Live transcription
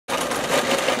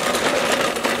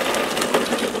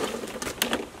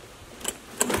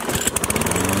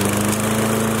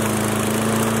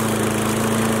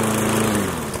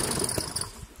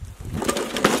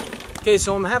Okay,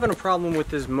 so I'm having a problem with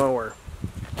this mower.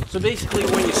 So basically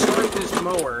when you start this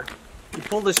mower, you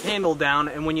pull this handle down,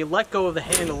 and when you let go of the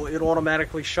handle, it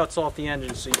automatically shuts off the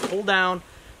engine. So you pull down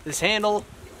this handle,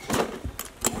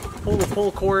 pull the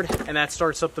pull cord, and that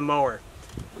starts up the mower.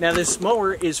 Now this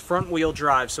mower is front wheel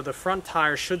drive, so the front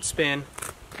tire should spin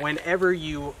whenever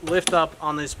you lift up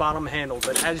on this bottom handle.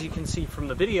 But as you can see from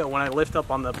the video, when I lift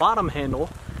up on the bottom handle,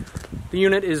 the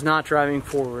unit is not driving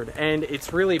forward, and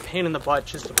it's really a pain in the butt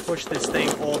just to push this thing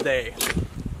all day.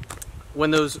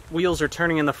 When those wheels are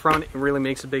turning in the front, it really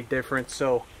makes a big difference.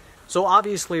 So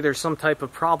obviously there's some type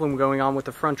of problem going on with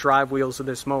the front drive wheels of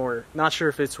this mower. Not sure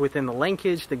if it's within the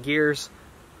linkage, the gears.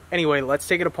 Anyway, let's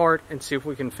take it apart and see if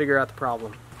we can figure out the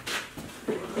problem.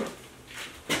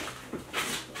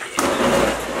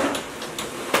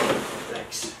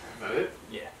 Thanks. Is that it?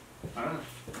 Yeah. I don't know.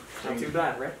 Not too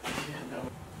bad, right? Yeah, no.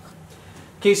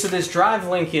 Okay, so this drive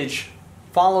linkage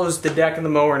follows the deck of the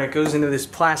mower and it goes into this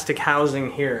plastic housing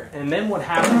here. And then what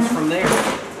happens from there,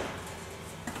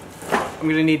 I'm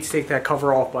going to need to take that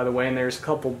cover off, by the way, and there's a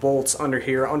couple bolts under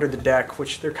here, under the deck,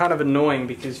 which they're kind of annoying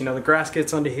because, you know, the grass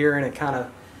gets under here and it kind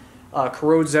of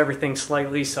corrodes everything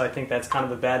slightly, so I think that's kind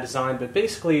of a bad design. But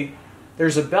basically,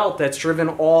 there's a belt that's driven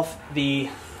off the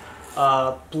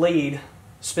blade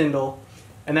spindle,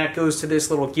 and that goes to this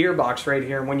little gearbox right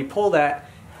here. And when you pull that,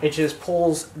 it just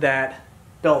pulls that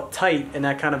belt tight, and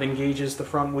that kind of engages the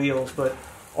front wheels. But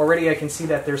already I can see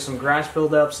that there's some grass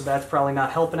buildup, so that's probably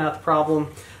not helping out the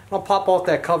problem. I'll pop off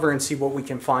that cover and see what we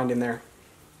can find in there.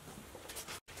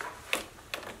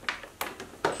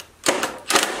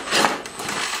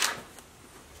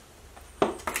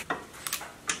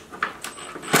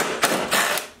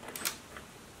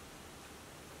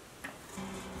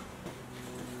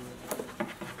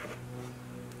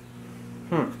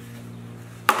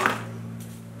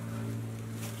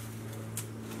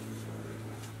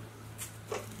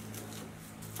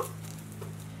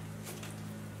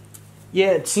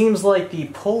 Yeah, it seems like the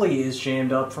pulley is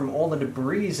jammed up from all the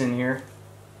debris in here.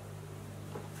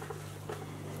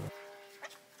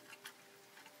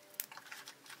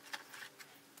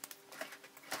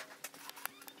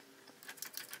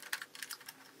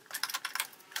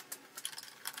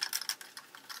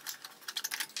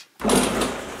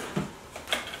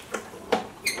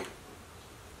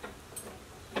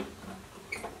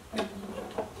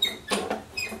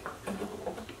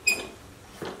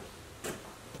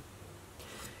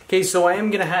 Okay, so I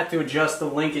am going to have to adjust the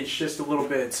linkage just a little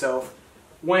bit. So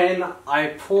when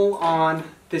I pull on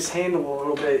this handle a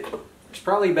little bit, there's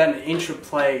probably about an inch of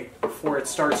play before it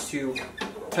starts to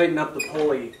tighten up the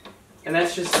pulley. And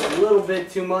that's just a little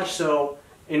bit too much, so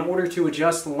in order to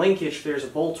adjust the linkage, there's a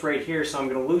bolt right here, so I'm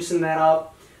going to loosen that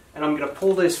up, and I'm going to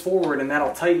pull this forward, and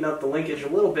that'll tighten up the linkage a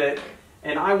little bit.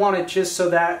 And I want it just so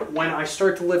that when I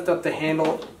start to lift up the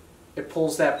handle, it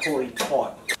pulls that pulley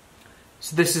taut.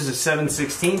 So this is a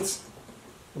 7/16.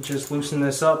 We'll just loosen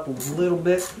this up a little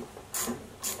bit.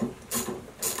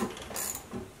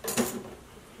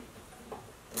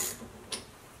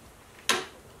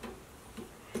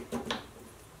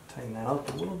 Tighten that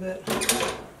up a little bit.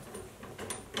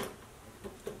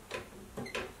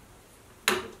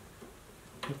 I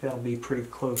think that'll be pretty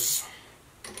close.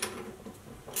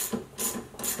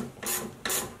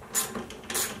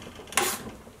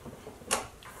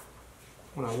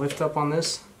 When I lift up on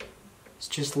this, it's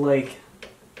just like,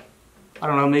 I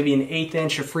don't know, maybe an 1/8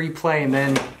 inch of free play, and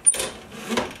then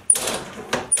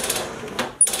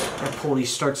that pulley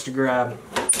starts to grab.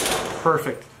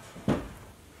 Perfect.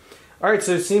 Alright,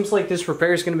 so it seems like this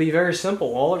repair is going to be very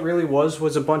simple. All it really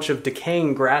was a bunch of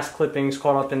decaying grass clippings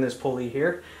caught up in this pulley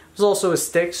here. There's also a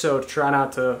stick, so to try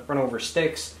not to run over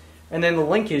sticks. And then the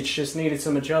linkage just needed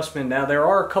some adjustment. Now there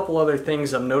are a couple other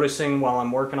things I'm noticing while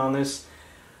I'm working on this.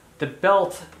 The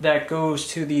belt that goes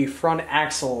to the front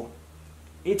axle,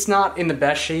 it's not in the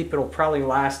best shape. It'll probably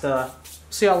last,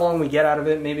 see how long we get out of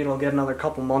it. Maybe it'll get another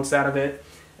couple months out of it.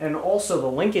 And also the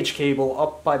linkage cable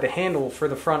up by the handle for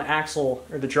the front axle,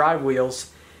 or the drive wheels,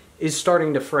 is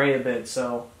starting to fray a bit.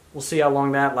 So we'll see how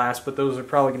long that lasts, but those are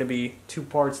probably going to be two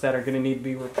parts that are going to need to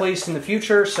be replaced in the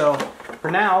future. So for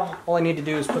now, all I need to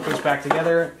do is put those back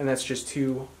together, and that's just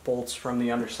 2 bolts from the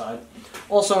underside.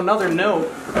 Also, another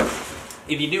note,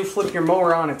 if you do flip your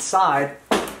mower on its side,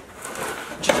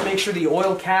 just make sure the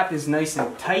oil cap is nice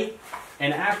and tight.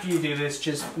 And after you do this,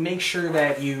 just make sure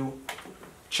that you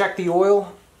check the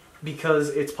oil, because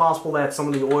it's possible that some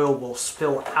of the oil will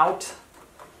spill out.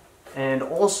 And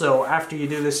also, after you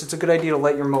do this, it's a good idea to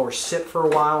let your mower sit for a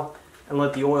while and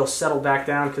let the oil settle back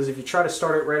down, because if you try to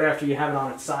start it right after you have it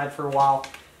on its side for a while,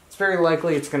 it's very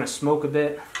likely it's going to smoke a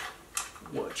bit,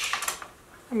 which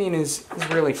I mean, is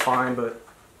really fine, but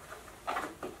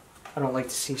I don't like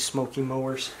to see smoky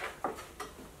mowers.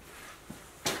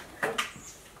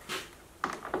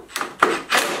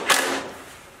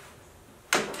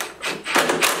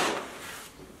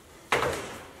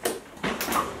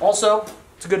 Also,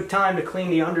 it's a good time to clean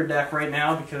the underdeck right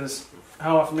now because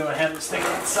how often do I have this thing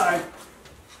outside?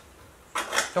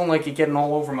 Don't like it getting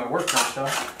all over my workbench though.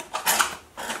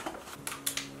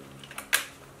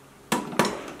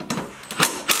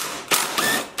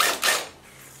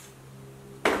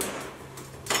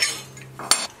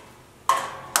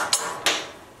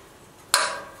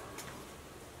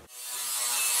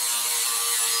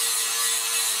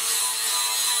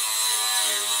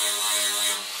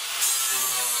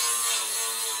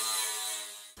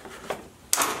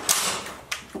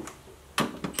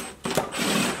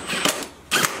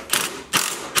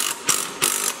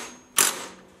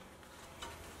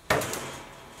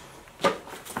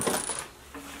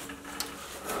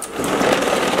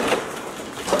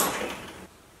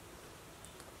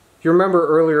 If you remember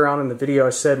earlier on in the video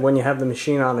I said when you have the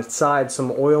machine on its side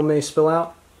some oil may spill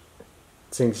out.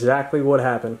 It's exactly what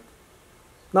happened.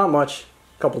 Not much,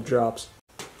 a couple drops.